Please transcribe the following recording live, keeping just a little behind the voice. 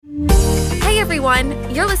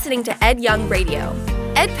everyone. You're listening to Ed Young Radio,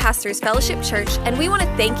 Ed Pastors Fellowship Church, and we want to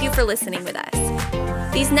thank you for listening with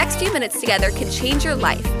us. These next few minutes together can change your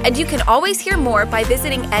life, and you can always hear more by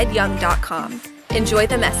visiting edyoung.com. Enjoy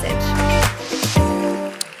the message.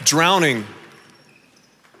 Drowning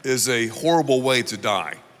is a horrible way to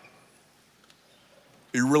die.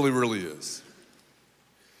 It really, really is.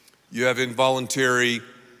 You have involuntary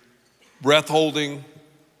breath holding,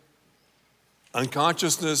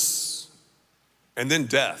 unconsciousness, and then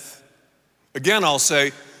death. Again, I'll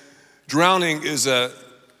say, drowning is a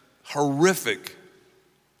horrific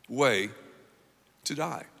way to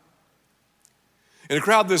die. In a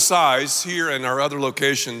crowd this size, here and our other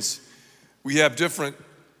locations, we have different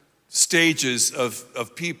stages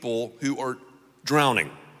of people who are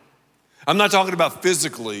drowning. I'm not talking about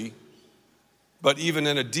physically, but even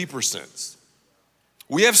in a deeper sense.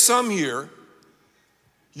 We have some here,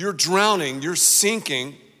 you're drowning, you're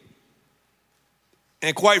sinking,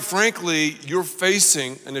 and quite frankly, you're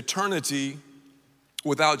facing an eternity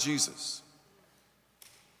without Jesus.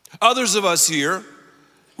 Others of us here,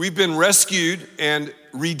 we've been rescued and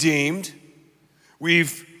redeemed.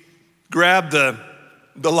 We've grabbed the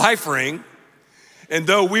life ring, and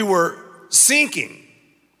though we were sinking,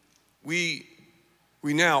 we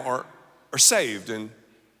now are saved and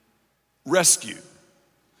rescued.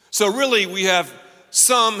 So really, we have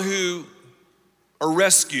some who are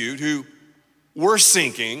rescued, who were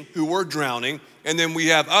sinking, who were drowning, and then we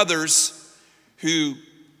have others who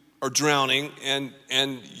are drowning, and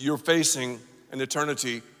you're facing an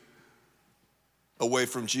eternity away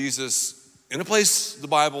from Jesus in a place the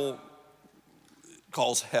Bible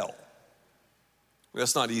calls hell.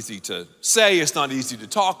 That's not easy to say, it's not easy to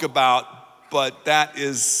talk about, but that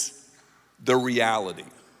is the reality.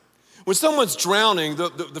 When someone's drowning,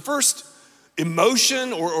 the first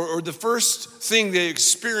emotion or the first thing they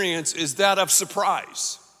experience is that of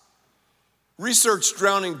surprise. Research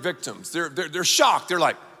drowning victims. They're shocked. They're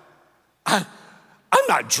like, I'm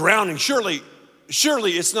not drowning. Surely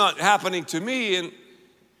it's not happening to me. And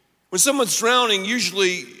when someone's drowning,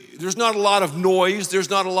 usually there's not a lot of noise. There's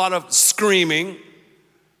not a lot of screaming.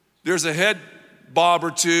 There's a head bob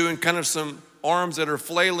or two and kind of some arms that are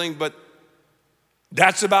flailing, but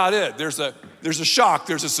that's about it. There's a shock,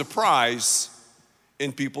 there's a surprise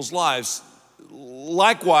in people's lives.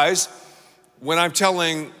 Likewise, when I'm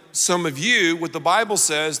telling some of you what the Bible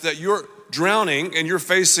says, that you're drowning and you're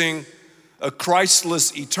facing a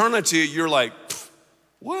Christless eternity, you're like,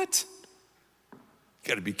 what? You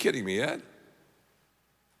gotta be kidding me, Ed.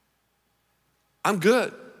 I'm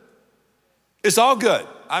good. It's all good.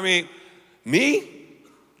 I mean, me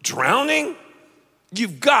drowning?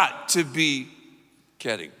 You've got to be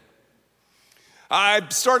kidding. I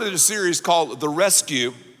started a series called The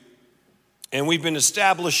Rescue, and we've been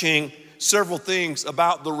establishing several things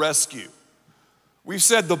about the rescue. We've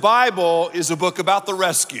said the Bible is a book about the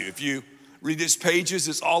rescue. If you read its pages,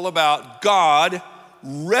 it's all about God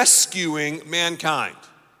rescuing mankind.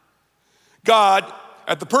 God,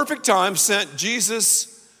 at the perfect time, sent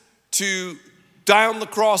Jesus to die on the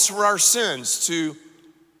cross for our sins, to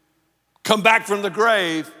come back from the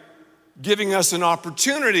grave, giving us an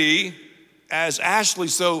opportunity, as Ashley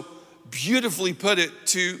so beautifully put it,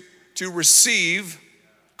 to receive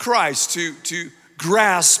Christ, to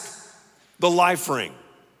grasp the life ring.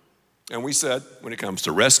 And we said, when it comes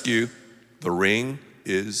to rescue, the ring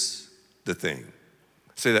is the thing.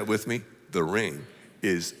 Say that with me. The ring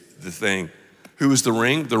is the thing. Who is the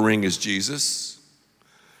ring? The ring is Jesus.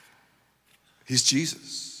 He's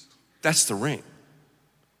Jesus. That's the ring.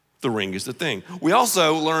 The ring is the thing. We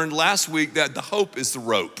also learned last week that the hope is the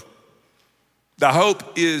rope. The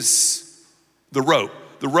hope is the rope.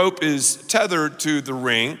 The rope is tethered to the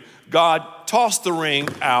ring. God tossed the ring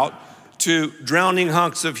out to drowning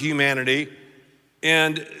hunks of humanity,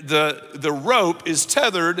 and the rope is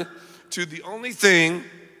tethered to the only thing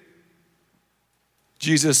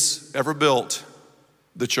Jesus ever built,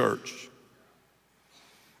 the church.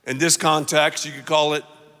 In this context, you could call it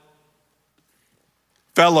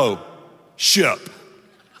fellowship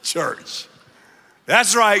church.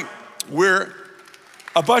 That's right, we're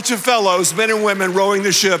a bunch of fellows, men and women, rowing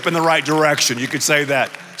the ship in the right direction. You could say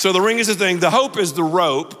that. So the ring is the thing. The hope is the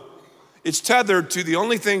rope. It's tethered to the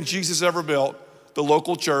only thing Jesus ever built, the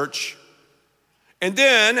local church. And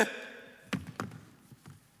then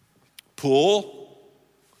pull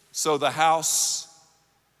so the house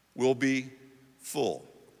will be full.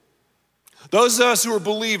 Those of us who are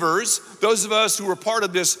believers, those of us who are part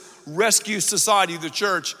of this rescue society, the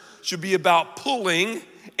church, should be about pulling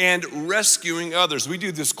and rescuing others. We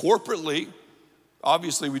do this corporately.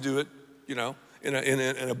 Obviously, we do it,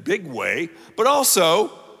 in a big way, but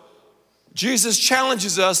also Jesus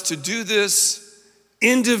challenges us to do this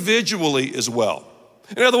individually as well.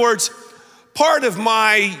 In other words, part of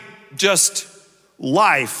my just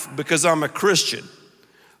life, because I'm a Christian,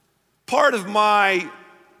 part of my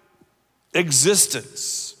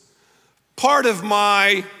existence, part of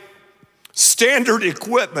my standard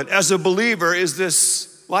equipment as a believer is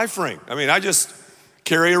this life ring. I mean, I just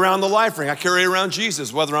carry around the life ring. I carry around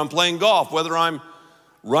Jesus, whether I'm playing golf, whether I'm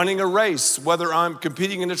running a race, whether I'm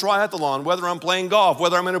competing in a triathlon, whether I'm playing golf,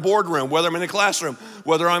 whether I'm in a boardroom, whether I'm in a classroom,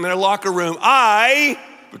 whether I'm in a locker room. I,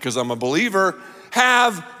 because I'm a believer,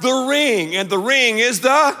 have the ring, and the ring is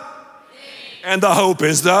the and the hope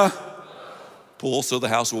is the pull, so the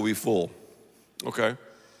house will be full. Okay?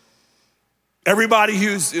 Everybody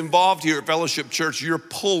who's involved here at Fellowship Church, you're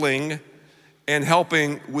pulling and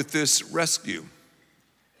helping with this rescue.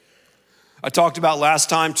 I talked about last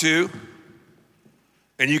time too,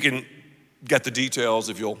 and you can get the details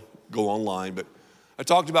if you'll go online, but I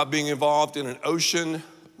talked about being involved in an ocean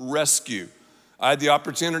rescue. I had the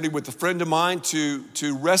opportunity with a friend of mine to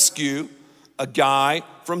rescue a guy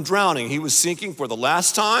from drowning. He was sinking for the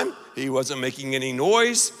last time. He wasn't making any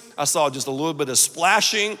noise. I saw just a little bit of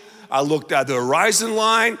splashing. I looked at the horizon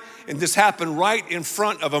line, and this happened right in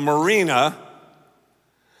front of a marina.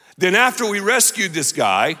 Then after we rescued this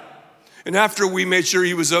guy, and after we made sure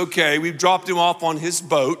he was okay, we dropped him off on his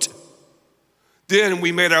boat. Then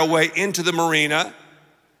we made our way into the marina,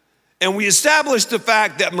 and we established the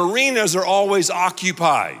fact that marinas are always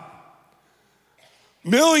occupied.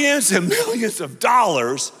 Millions and millions of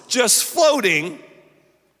dollars just floating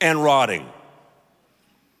and rotting.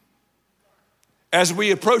 As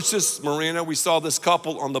we approached this marina, we saw this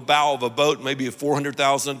couple on the bow of a boat, maybe a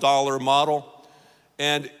 $400,000 model,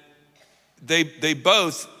 and they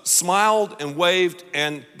both smiled and waved,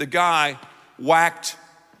 and the guy whacked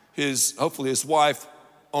hopefully his wife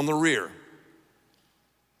on the rear.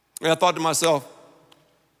 And I thought to myself,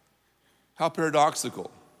 how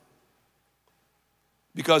paradoxical.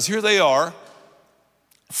 Because here they are,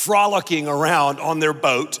 frolicking around on their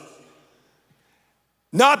boat,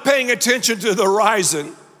 not paying attention to the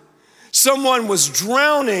horizon. Someone was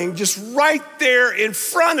drowning just right there in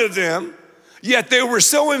front of them, yet they were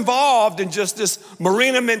so involved in just this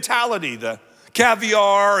marina mentality, the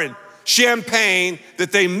caviar and champagne,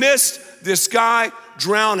 that they missed this guy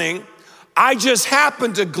drowning. I just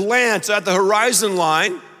happened to glance at the horizon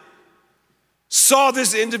line, saw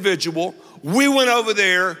this individual. We went over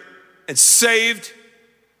there and saved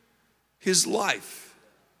his life.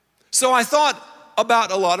 So I thought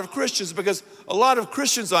about a lot of Christians, because a lot of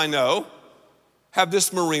Christians I know have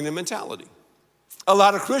this marina mentality. A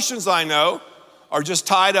lot of Christians I know are just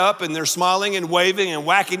tied up and they're smiling and waving and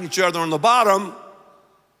whacking each other on the bottom,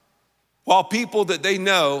 while people that they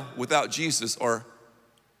know without Jesus are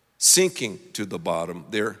sinking to the bottom.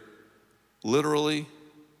 They're literally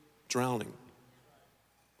drowning.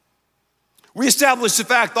 We established the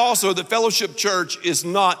fact also that Fellowship Church is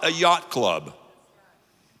not a yacht club.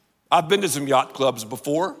 I've been to some yacht clubs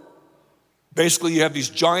before. Basically, you have these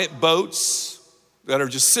giant boats that are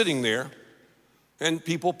just sitting there, and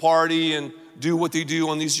people party and do what they do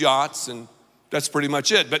on these yachts, and that's pretty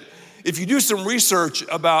much it. But if you do some research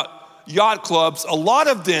about yacht clubs, a lot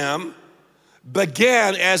of them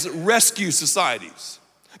began as rescue societies.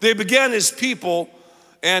 They began as people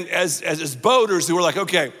and as boaters who were like,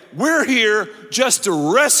 okay, we're here just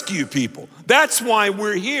to rescue people. That's why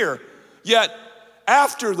we're here. Yet,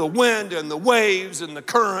 after the wind and the waves and the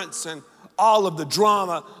currents and all of the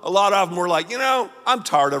drama, a lot of them were like, I'm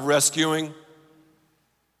tired of rescuing.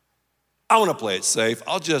 I want to play it safe.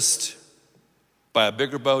 I'll just buy a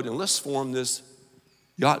bigger boat and let's form this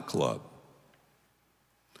yacht club.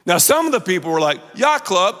 Now, some of the people were like, yacht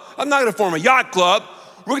club? I'm not going to form a yacht club.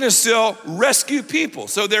 We're going to still rescue people.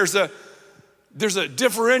 So there's a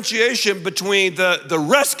differentiation between the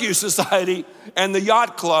rescue society and the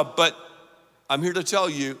yacht club, but I'm here to tell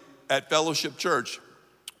you, at Fellowship Church,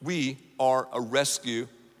 we are a rescue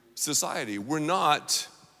society. We're not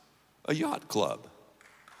a yacht club.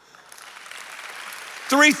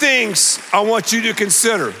 3 things I want you to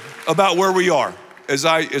consider about where we are as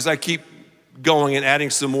I keep going and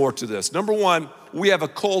adding some more to this. Number 1, we have a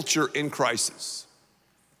culture in crisis.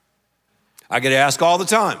 I get asked all the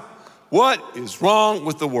time, what is wrong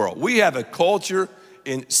with the world? We have a culture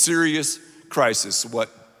in serious crisis. What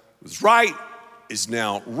was right is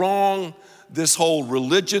now wrong. This whole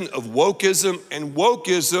religion of wokeism, and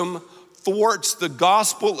wokeism thwarts the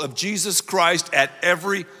gospel of Jesus Christ at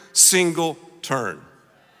every single turn.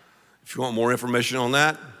 If you want more information on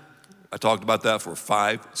that, I talked about that for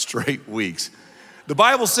 5 straight weeks. The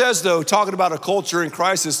Bible says, though, talking about a culture in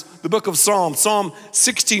crisis, the book of Psalm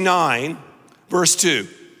 69, verse 2,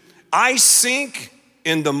 I sink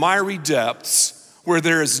in the miry depths where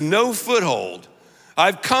there is no foothold.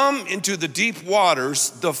 I've come into the deep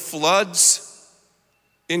waters, the floods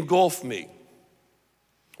engulf me.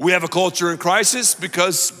 We have a culture in crisis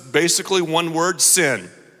because basically one word, sin.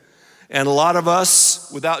 And a lot of us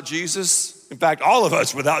without Jesus, in fact, all of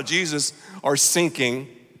us without Jesus are sinking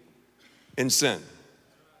in sin.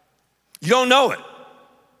 You don't know it.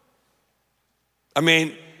 I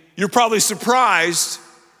mean, you're probably surprised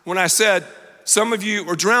when I said some of you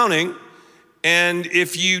are drowning, and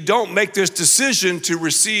if you don't make this decision to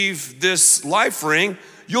receive this life ring,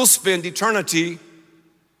 you'll spend eternity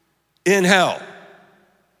in hell.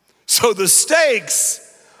 So the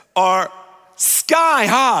stakes are sky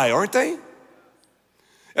high, aren't they?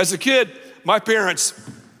 As a kid, my parents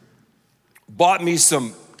bought me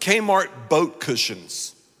some Kmart boat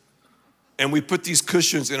cushions, and we put these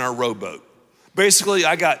cushions in our rowboat. Basically,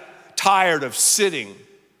 I got tired of sitting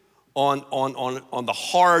on the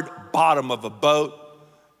hard bottom of a boat,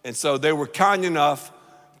 and so they were kind enough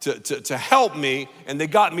to help me, and they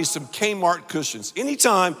got me some Kmart cushions.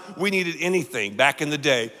 Anytime we needed anything back in the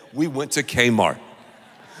day, we went to Kmart.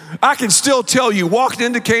 I can still tell you, walking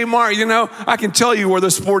into Kmart, I can tell you where the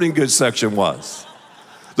sporting goods section was.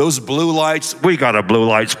 Those blue lights, we got a blue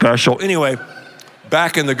light special. Anyway,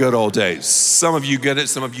 back in the good old days. Some of you get it,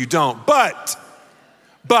 some of you don't. But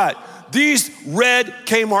these red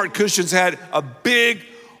Kmart cushions had a big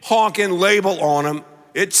honking label on them.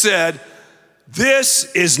 It said, this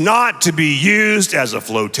is not to be used as a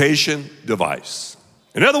flotation device.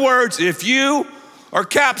 In other words, if you are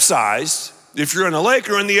capsized, if you're in a lake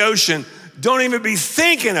or in the ocean, don't even be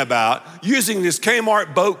thinking about using this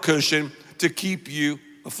Kmart boat cushion to keep you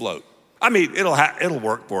afloat. I mean, it'll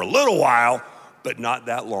work for a little while, but not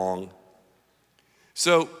that long.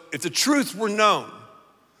 So if the truth were known,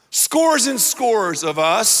 scores and scores of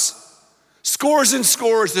us, scores and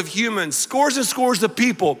scores of humans, scores and scores of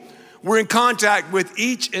people we're in contact with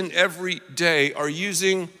each and every day are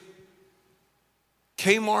using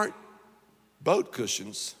Kmart boat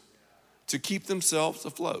cushions to keep themselves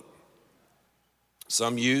afloat.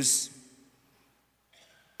 Some use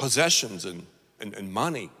possessions and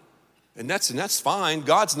money, and that's fine.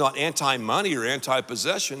 God's not anti-money or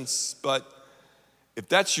anti-possessions, but if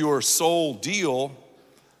that's your sole deal,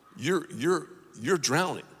 you're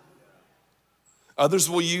drowning. Others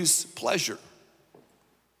will use pleasure,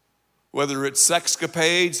 whether it's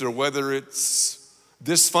sexcapades or whether it's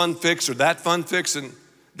this fun fix or that fun fix, and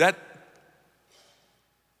that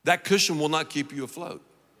cushion will not keep you afloat.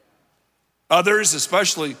 Others,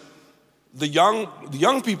 especially the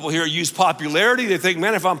young people here, use popularity. They think,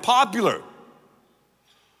 man, if I'm popular,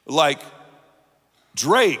 like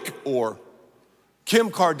Drake or Kim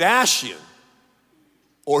Kardashian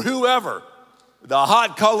or whoever the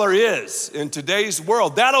hot color is in today's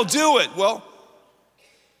world, that'll do it. Well,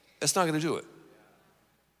 that's not going to do it.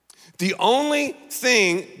 The only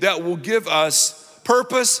thing that will give us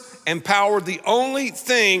purpose and power, the only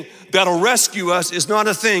thing that'll rescue us is not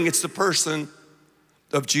a thing, it's the person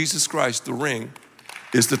of Jesus Christ. The ring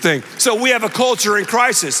is the thing. So we have a culture in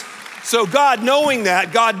crisis. So God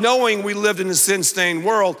knowing we lived in a sin-stained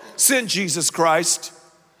world, sent Jesus Christ.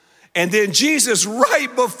 And then Jesus,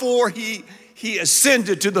 right before he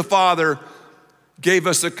ascended to the Father, gave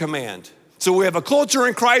us a command. So we have a culture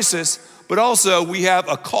in crisis, but also we have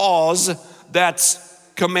a cause that's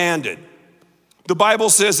commanded. The Bible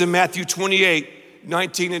says in Matthew 28,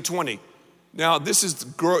 19 and 20. Now, this is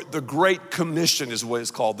the Great Commission is what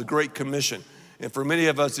it's called, the Great Commission. And for many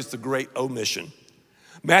of us, it's the Great Omission.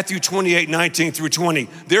 Matthew 28, 19 through 20.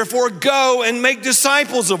 Therefore, go and make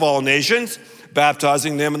disciples of all nations,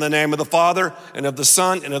 baptizing them in the name of the Father and of the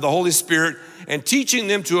Son and of the Holy Spirit, and teaching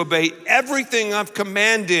them to obey everything I've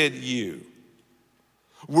commanded you.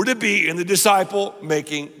 We're to be in the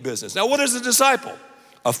disciple-making business. Now, what is a disciple?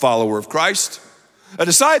 A follower of Christ. A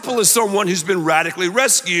disciple is someone who's been radically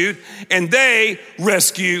rescued, and they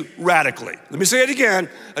rescue radically. Let me say it again.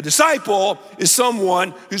 A disciple is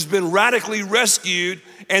someone who's been radically rescued,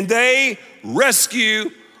 and they rescue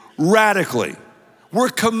radically. We're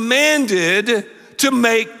commanded to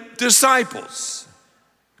make disciples.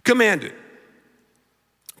 Commanded.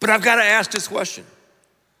 But I've got to ask this question.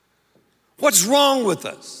 What's wrong with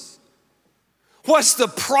us? What's the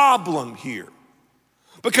problem here?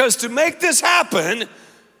 Because to make this happen,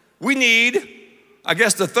 we need, I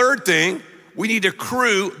guess the third thing, we need a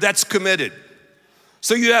crew that's committed.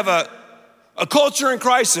 So you have a culture in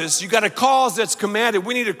crisis, you got a cause that's commanded,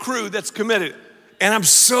 we need a crew that's committed. And I'm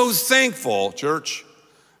so thankful, church,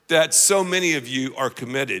 that so many of you are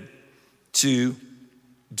committed to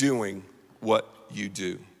doing what you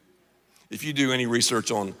do. If you do any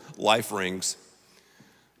research on life rings,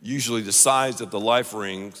 usually the size of the life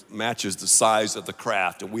ring matches the size of the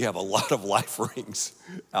craft, and we have a lot of life rings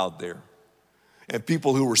out there. And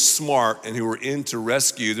people who are smart and who are into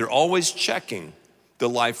rescue, they're always checking the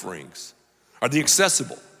life rings. Are they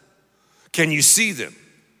accessible? Can you see them?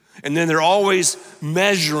 And then they're always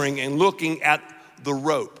measuring and looking at the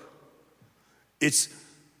rope. It's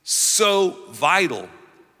so vital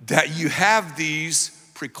that you have these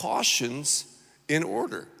precautions in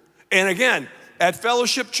order. And again, at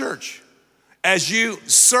Fellowship Church, as you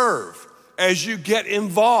serve, as you get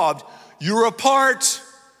involved, you're a part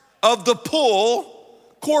of the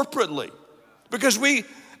pull corporately. Because we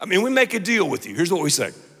make a deal with you. Here's what we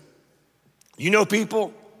say. You know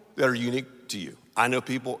people that are unique to you. I know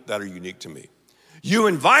people that are unique to me. You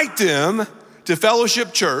invite them to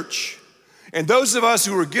Fellowship Church, and those of us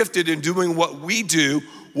who are gifted in doing what we do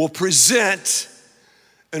will present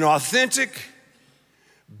an authentic,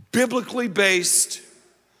 biblically based,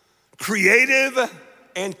 creative,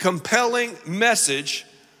 and compelling message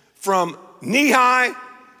from knee-high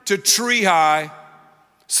to tree-high,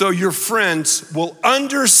 so your friends will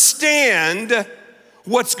understand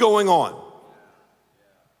what's going on.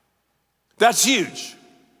 That's huge.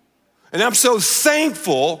 And I'm so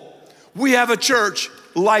thankful we have a church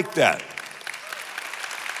like that.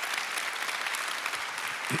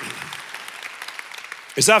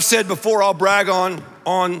 As I've said before, I'll brag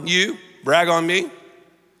on you, brag on me.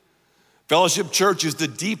 Fellowship Church is the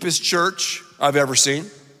deepest church I've ever seen.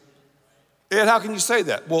 Ed, how can you say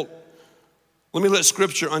that? Well, let me let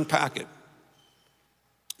Scripture unpack it.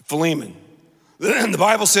 Philemon. The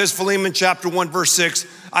Bible says, Philemon chapter 1, verse 6,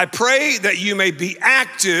 I pray that you may be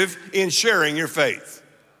active in sharing your faith.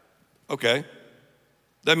 Okay.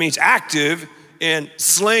 That means active in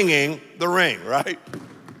slinging the ring, right?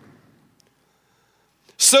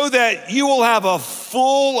 So that you will have a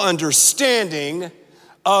full understanding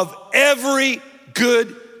of every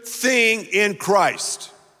good thing in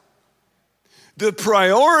Christ. The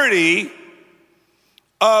priority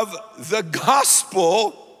of the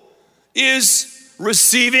gospel is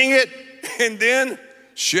receiving it and then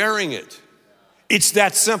sharing it. It's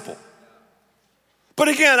that simple. But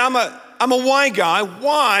again, I'm a why guy.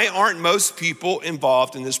 Why aren't most people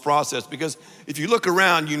involved in this process? Because if you look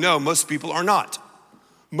around, you know most people are not.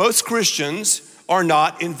 Most Christians are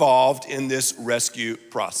not involved in this rescue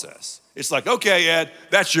process. It's like, okay, Ed,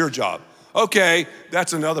 that's your job. Okay,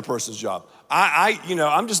 that's another person's job.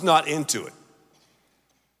 I'm just not into it.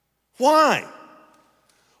 Why?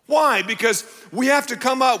 Why? Because we have to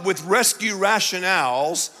come up with rescue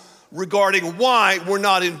rationales regarding why we're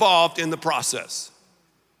not involved in the process.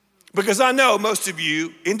 Because I know most of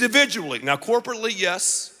you individually, now corporately,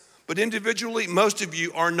 yes, but individually, most of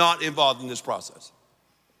you are not involved in this process.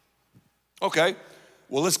 Okay,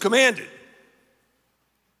 well, it's commanded.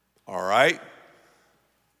 All right.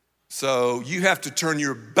 So you have to turn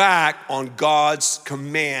your back on God's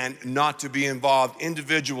command not to be involved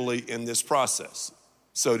individually in this process.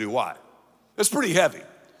 So do I. It's pretty heavy.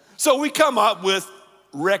 So we come up with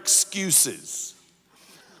excuses.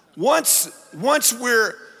 Once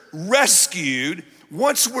we're rescued,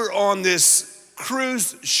 once we're on this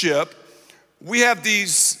cruise ship, we have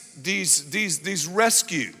these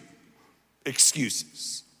rescue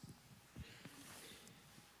excuses.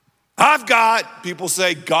 I've got, people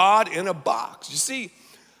say, God in a box. You see,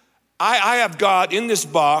 I have God in this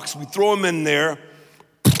box. We throw him in there,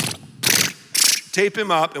 tape him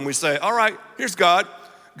up, and we say, all right, here's God.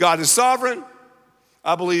 God is sovereign.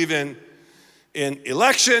 I believe in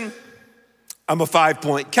election. I'm a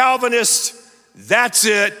 5-point Calvinist. That's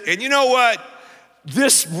it. And you know what?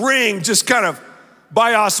 This ring just kind of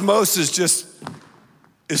by osmosis just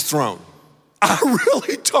is thrown. I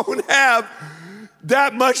really don't have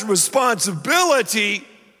that much responsibility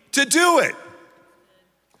to do it.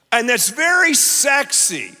 And that's very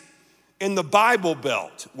sexy in the Bible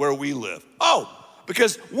Belt where we live. Oh,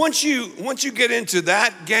 because once you get into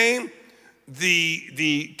that game,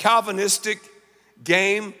 the Calvinistic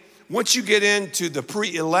game, once you get into the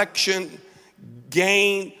pre-election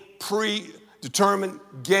game, predetermined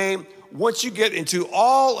game, once you get into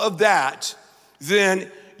all of that,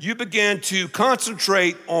 then you begin to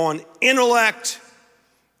concentrate on intellect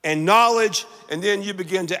and knowledge, and then you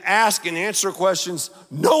begin to ask and answer questions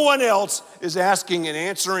no one else is asking and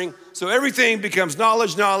answering. So everything becomes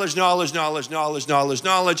knowledge, knowledge, knowledge, knowledge, knowledge, knowledge,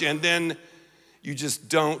 knowledge, and then you just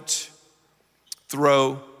don't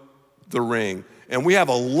throw the ring. And we have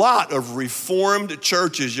a lot of reformed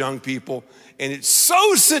churches, young people, and it's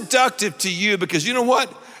so seductive to you because you know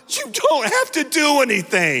what? You don't have to do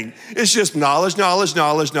anything. It's just knowledge, knowledge,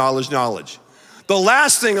 knowledge, knowledge, knowledge. The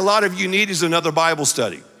last thing a lot of you need is another Bible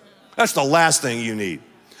study. That's the last thing you need.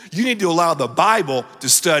 You need to allow the Bible to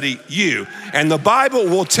study you. And the Bible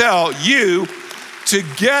will tell you to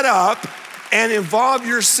get up and involve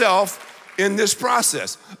yourself in this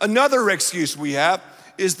process. Another excuse we have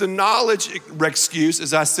is the knowledge excuse,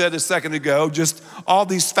 as I said a second ago, just all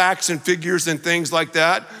these facts and figures and things like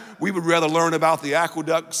that. We would rather learn about the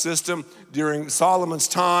aqueduct system during Solomon's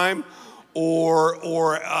time, or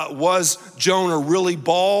was Jonah really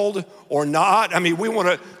bald or not? I mean, we want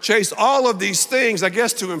to chase all of these things, I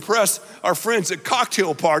guess, to impress our friends at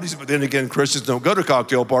cocktail parties. But then again, Christians don't go to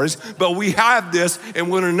cocktail parties. But we have this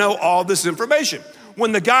and want to know all this information.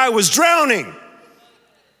 When the guy was drowning,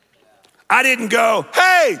 I didn't go,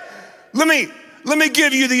 hey, let me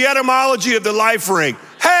give you the etymology of the life ring.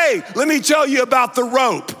 Hey, let me tell you about the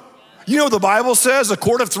rope. You know the Bible says a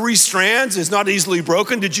cord of 3 strands is not easily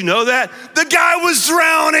broken. Did you know that? The guy was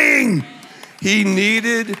drowning. He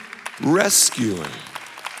needed rescuing.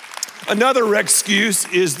 Another excuse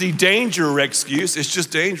is the danger excuse. It's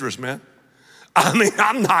just dangerous, man. I mean,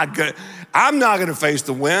 I'm not gonna face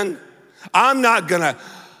the wind. I'm not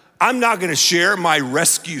gonna share my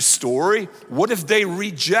rescue story. What if they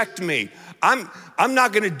reject me? I'm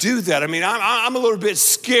not gonna do that. I mean, I'm a little bit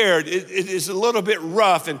scared. It is a little bit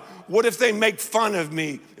rough. And what if they make fun of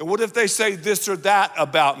me? And what if they say this or that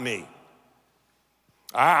about me?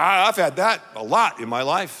 I've had that a lot in my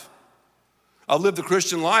life. I've lived the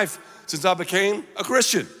Christian life since I became a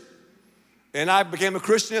Christian. And I became a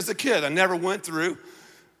Christian as a kid. I never went through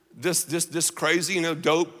this crazy,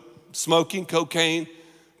 dope, smoking, cocaine,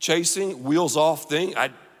 chasing, wheels off thing.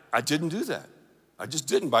 I didn't do that. I just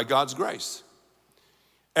didn't by God's grace.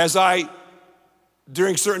 As I,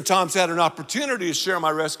 during certain times, had an opportunity to share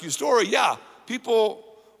my rescue story, yeah, people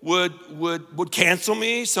would cancel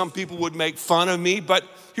me. Some people would make fun of me. But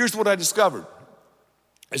here's what I discovered.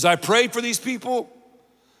 As I prayed for these people,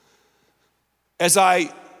 as I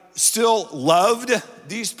still loved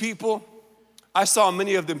these people, I saw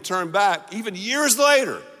many of them turn back, even years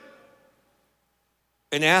later,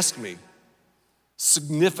 and ask me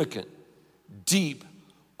significant, deep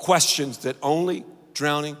questions that only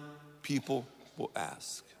drowning people will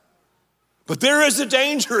ask. But there is a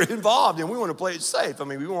danger involved, and we want to play it safe. I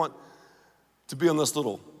mean, we want to be on this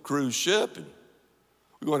little cruise ship, and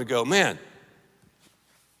we want to go, man,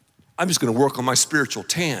 I'm just going to work on my spiritual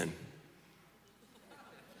tan.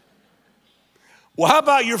 Well, how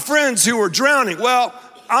about your friends who are drowning? Well,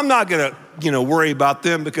 I'm not going to, worry about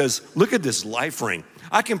them because look at this life ring.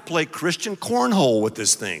 I can play Christian cornhole with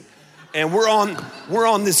this thing. And we're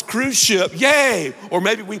on this cruise ship, yay! Or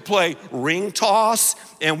maybe we play ring toss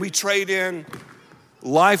and we trade in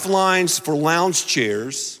lifelines for lounge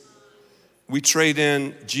chairs. We trade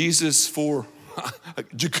in Jesus for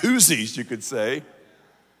jacuzzis, you could say.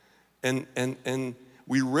 And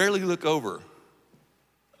we rarely look over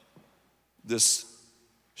this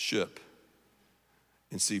ship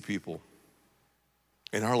and see people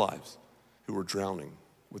in our lives who are drowning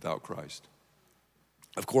without Christ.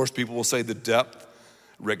 Of course, people will say the depth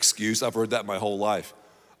excuse. I've heard that my whole life.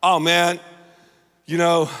 Oh man,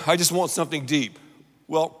 I just want something deep.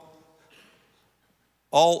 Well,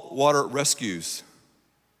 all water rescues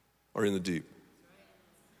are in the deep.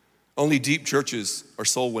 Only deep churches are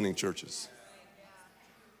soul-winning churches.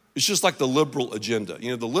 It's just like the liberal agenda.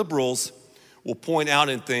 The liberals will point out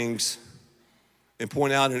in things and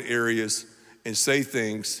point out in areas and say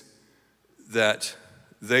things that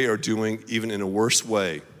they are doing even in a worse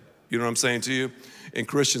way. You know what I'm saying to you? In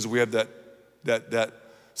Christians, we have that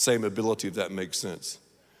same ability, if that makes sense.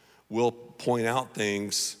 We'll point out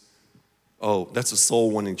things. Oh, that's a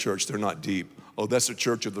soul-winning church. They're not deep. Oh, that's a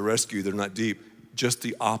church of the rescue. They're not deep. Just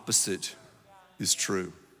the opposite is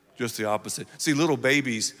true. Just the opposite. See, little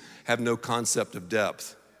babies have no concept of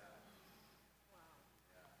depth.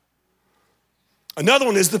 Another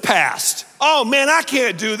one is the past. Oh man, I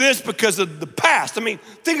can't do this because of the past. I mean,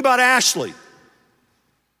 think about Ashley.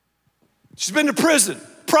 She's been to prison,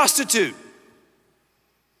 prostitute.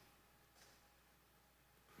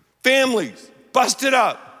 Families busted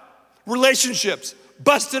up. Relationships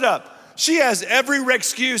busted up. She has every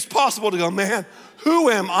excuse possible to go, man, who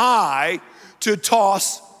am I to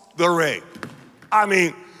toss the ring? I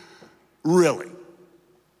mean, really.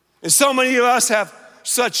 And so many of us have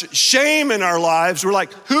such shame in our lives. We're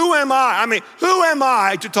like, who am I? I mean, who am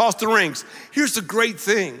I to toss the rings? Here's the great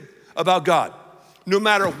thing about God. No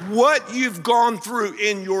matter what you've gone through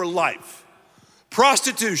in your life,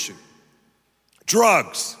 prostitution,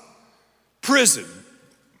 drugs, prison,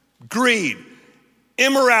 greed,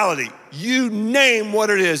 immorality, you name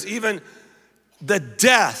what it is, even the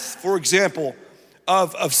death, for example,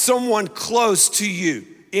 of someone close to you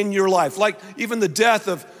in your life, like even the death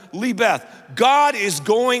of Lee Beth. God is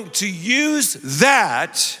going to use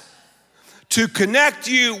that to connect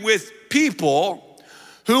you with people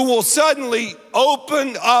who will suddenly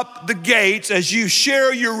open up the gates as you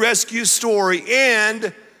share your rescue story,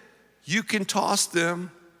 and you can toss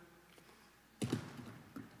them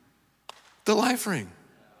the life ring.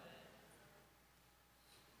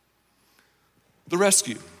 The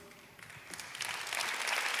rescue.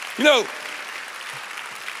 You know,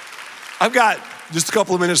 I've got just a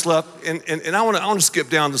couple of minutes left, and I want to skip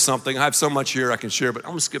down to something. I have so much here I can share, but I'm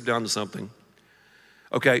going to skip down to something.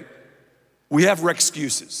 Okay, we have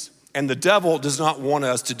excuses, and the devil does not want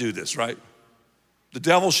us to do this, right? The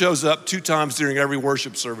devil shows up 2 times during every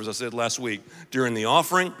worship service, I said last week, during the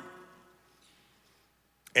offering,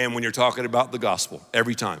 and when you're talking about the gospel,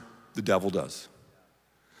 every time the devil does.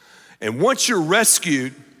 And once you're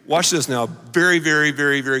rescued, watch this now, very, very,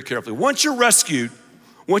 very, very carefully. Once you're rescued,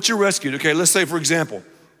 okay, let's say, for example,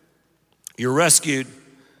 you're rescued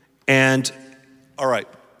and, all right,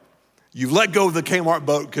 you've let go of the Kmart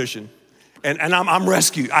boat cushion and I'm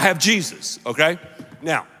rescued. I have Jesus, okay?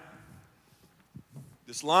 Now,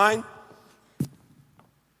 this line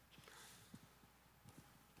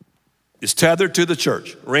is tethered to the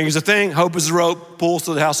church. Ring is a thing, hope is a rope, pulls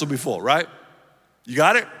to the house will be full, right? You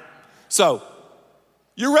got it? So,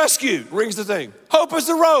 you're rescued, ring's the thing. Hope is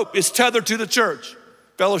the rope, it's tethered to the church,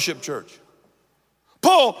 fellowship church.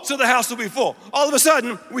 Pull so the house will be full. All of a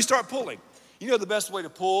sudden, we start pulling. You know the best way to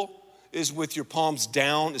pull is with your palms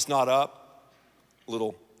down, it's not up.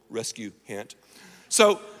 Little rescue hint.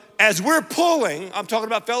 So, as we're pulling, I'm talking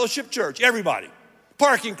about fellowship church, everybody.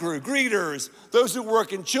 Parking crew, greeters, those who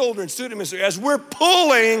work in children's, student ministry. As we're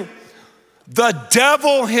pulling, the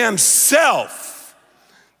devil himself,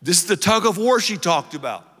 this is the tug of war she talked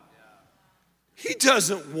about. He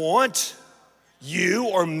doesn't want you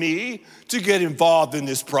or me to get involved in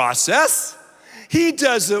this process. He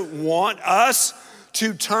doesn't want us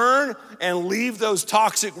to turn and leave those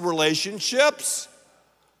toxic relationships,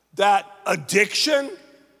 that addiction,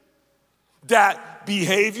 that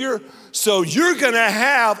behavior. So you're gonna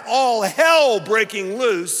have all hell breaking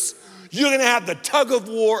loose. You're gonna have the tug of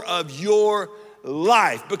war of your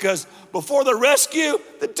life, because before the rescue,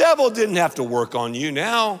 the devil didn't have to work on you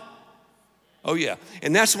now. Oh yeah,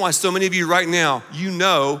 and that's why so many of you right now, you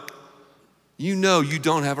know you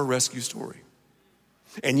don't have a rescue story.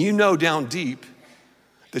 And you know down deep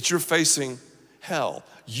that you're facing hell.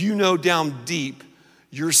 You know down deep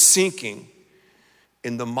you're sinking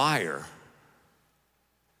in the mire.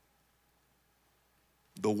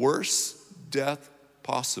 The worst death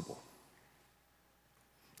possible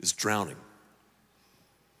is drowning.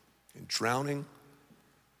 And drowning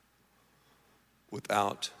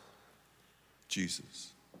without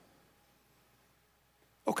Jesus.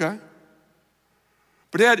 Okay.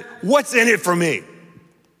 But Ed, what's in it for me?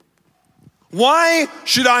 Why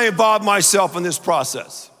should I involve myself in this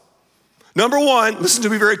process? Number one, listen to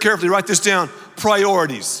me very carefully, write this down,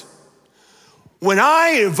 priorities. When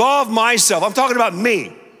I involve myself, I'm talking about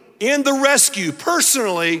me, in the rescue,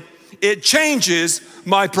 personally, it changes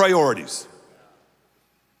my priorities.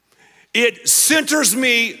 It centers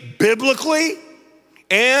me biblically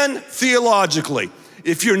and theologically.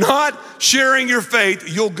 If you're not sharing your faith,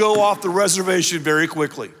 you'll go off the reservation very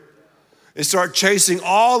quickly and start chasing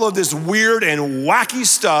all of this weird and wacky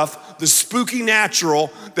stuff, the spooky natural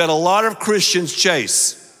that a lot of Christians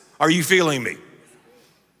chase. Are you feeling me?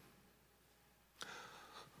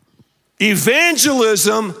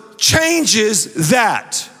 Evangelism changes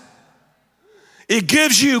that. It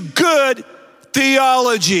gives you good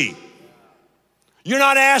theology. You're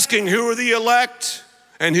not asking who are the elect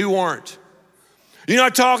and who aren't. You're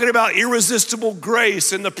not talking about irresistible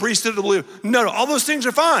grace and the priesthood of the believer. No, all those things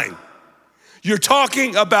are fine. You're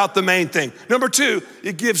talking about the main thing. Number two,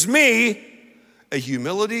 it gives me a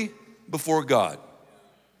humility before God.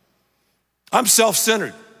 I'm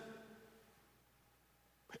self-centered.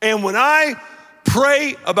 And when I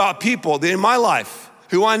pray about people in my life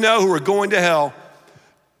who I know who are going to hell,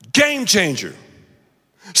 game changer.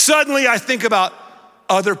 Suddenly I think about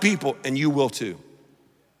other people, and you will too.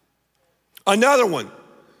 Another one,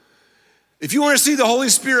 if you want to see the Holy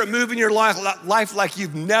Spirit move in your life like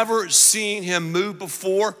you've never seen him move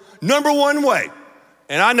before, number one way,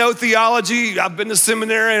 and I know theology, I've been to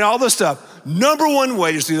seminary and all this stuff, number one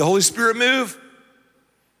way to see the Holy Spirit move,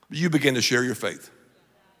 you begin to share your faith.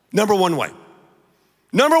 Number one way.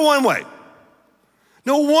 Number one way.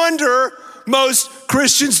 No wonder most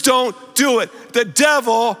Christians don't do it. The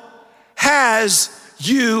devil has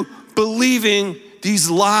you believing these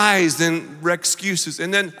lies and excuses.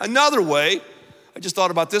 And then another way, I just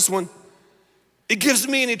thought about this one, it gives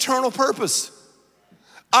me an eternal purpose.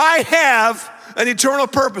 I have an eternal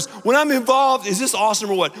purpose. When I'm involved, is this awesome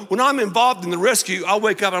or what? When I'm involved in the rescue, I'll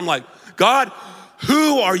wake up and I'm like, God,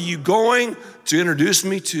 who are you going to introduce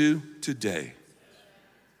me to today?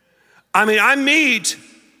 I mean, I meet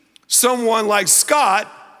someone like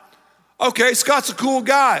Scott. Okay, Scott's a cool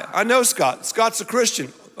guy. I know Scott. Scott's a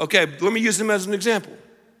Christian. Okay, let me use him as an example.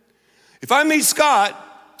 If I meet Scott,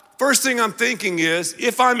 first thing I'm thinking is,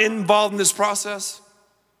 if I'm involved in this process,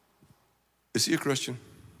 is he a Christian?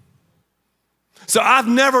 So I've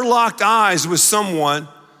never locked eyes with someone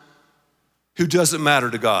who doesn't matter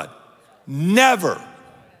to God. Never.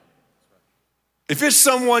 If it's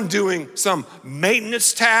someone doing some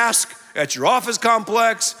maintenance task at your office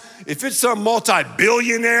complex, if it's some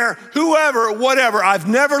multi-billionaire, whoever, whatever, I've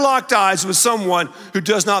never locked eyes with someone who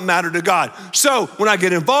does not matter to God. So when I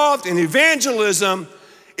get involved in evangelism,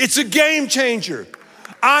 it's a game changer.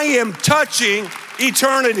 I am touching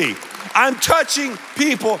eternity. I'm touching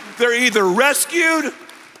people. They're either rescued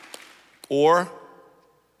or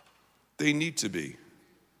they need to be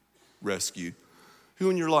rescued. Who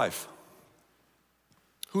in your life?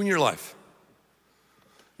 Who in your life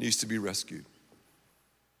needs to be rescued?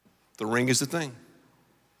 The ring is the thing.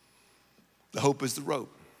 The hope is the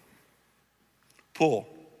rope. Pull.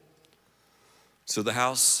 So the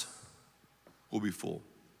house will be full.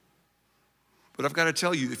 But I've got to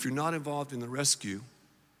tell you, if you're not involved in the rescue,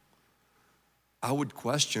 I would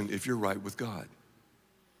question if you're right with God.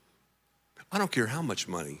 I don't care how much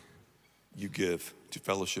money you give to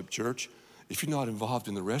Fellowship Church. If you're not involved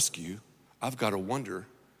in the rescue, I've got to wonder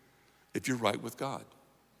if you're right with God.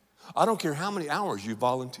 I don't care how many hours you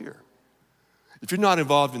volunteer. If you're not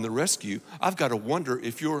involved in the rescue, I've got to wonder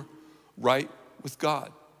if you're right with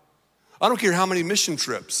God. I don't care how many mission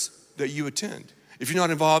trips that you attend. If you're not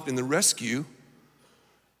involved in the rescue,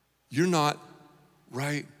 you're not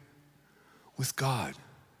right with God.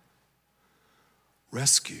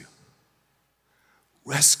 Rescue.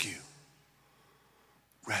 Rescue.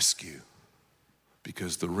 Rescue.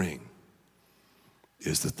 Because the ring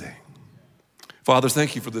is the thing. Father,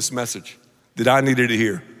 thank you for this message that I needed to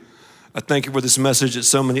hear. I thank you for this message that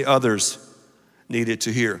so many others needed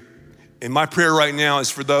to hear. And my prayer right now is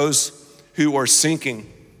for those who are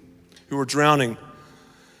sinking, who are drowning,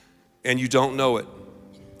 and you don't know it.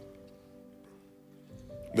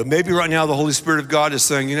 But maybe right now the Holy Spirit of God is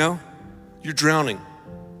saying, you're drowning.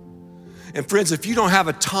 And friends, if you don't have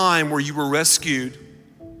a time where you were rescued,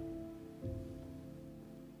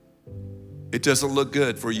 it doesn't look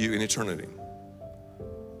good for you in eternity.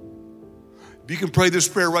 You can pray this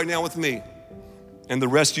prayer right now with me, and the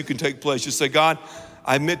rescue can take place. Just say, God,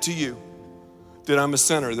 I admit to you that I'm a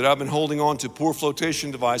sinner, that I've been holding on to poor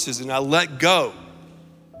flotation devices, and I let go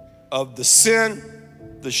of the sin,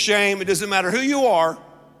 the shame. It doesn't matter who you are,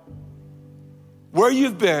 where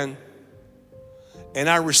you've been, and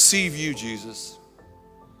I receive you, Jesus.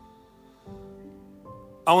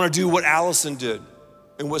 I want to do what Allison did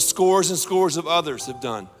and what scores and scores of others have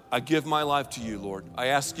done. I give my life to you, Lord. I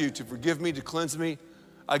ask you to forgive me, to cleanse me.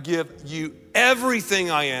 I give you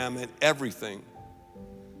everything I am and everything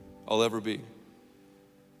I'll ever be.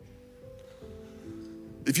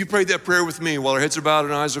 If you prayed that prayer with me while our heads are bowed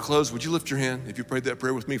and eyes are closed, would you lift your hand if you prayed that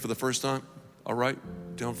prayer with me for the first time? All right,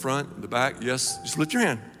 down front, in the back, yes. Just lift your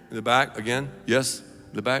hand. In the back, again, yes.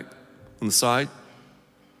 In the back, on the side.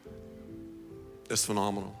 That's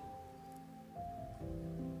phenomenal.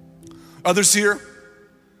 Others here,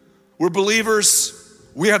 we're believers.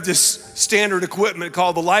 We have this standard equipment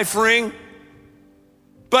called the life ring,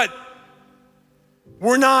 but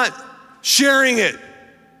we're not sharing it.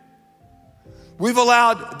 We've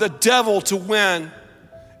allowed the devil to win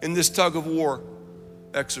in this tug of war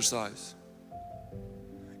exercise.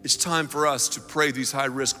 It's time for us to pray these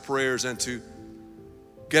high-risk prayers and to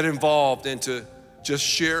get involved and to just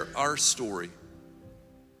share our story.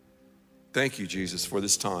 Thank you, Jesus, for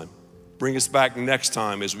this time. Bring us back next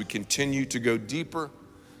time as we continue to go deeper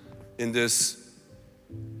in this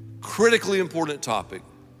critically important topic.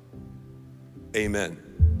 Amen.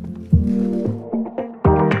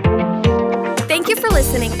 Thank you for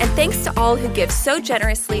listening, and thanks to all who give so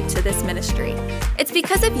generously to this ministry. It's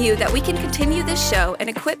because of you that we can continue this show and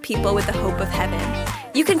equip people with the hope of heaven.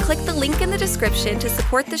 You can click the link in the description to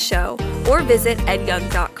support the show or visit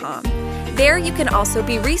edyoung.com. There you can also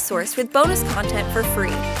be resourced with bonus content for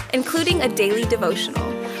free, including a daily devotional.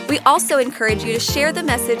 We also encourage you to share the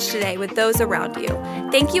message today with those around you.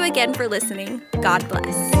 Thank you again for listening. God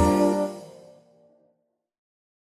bless.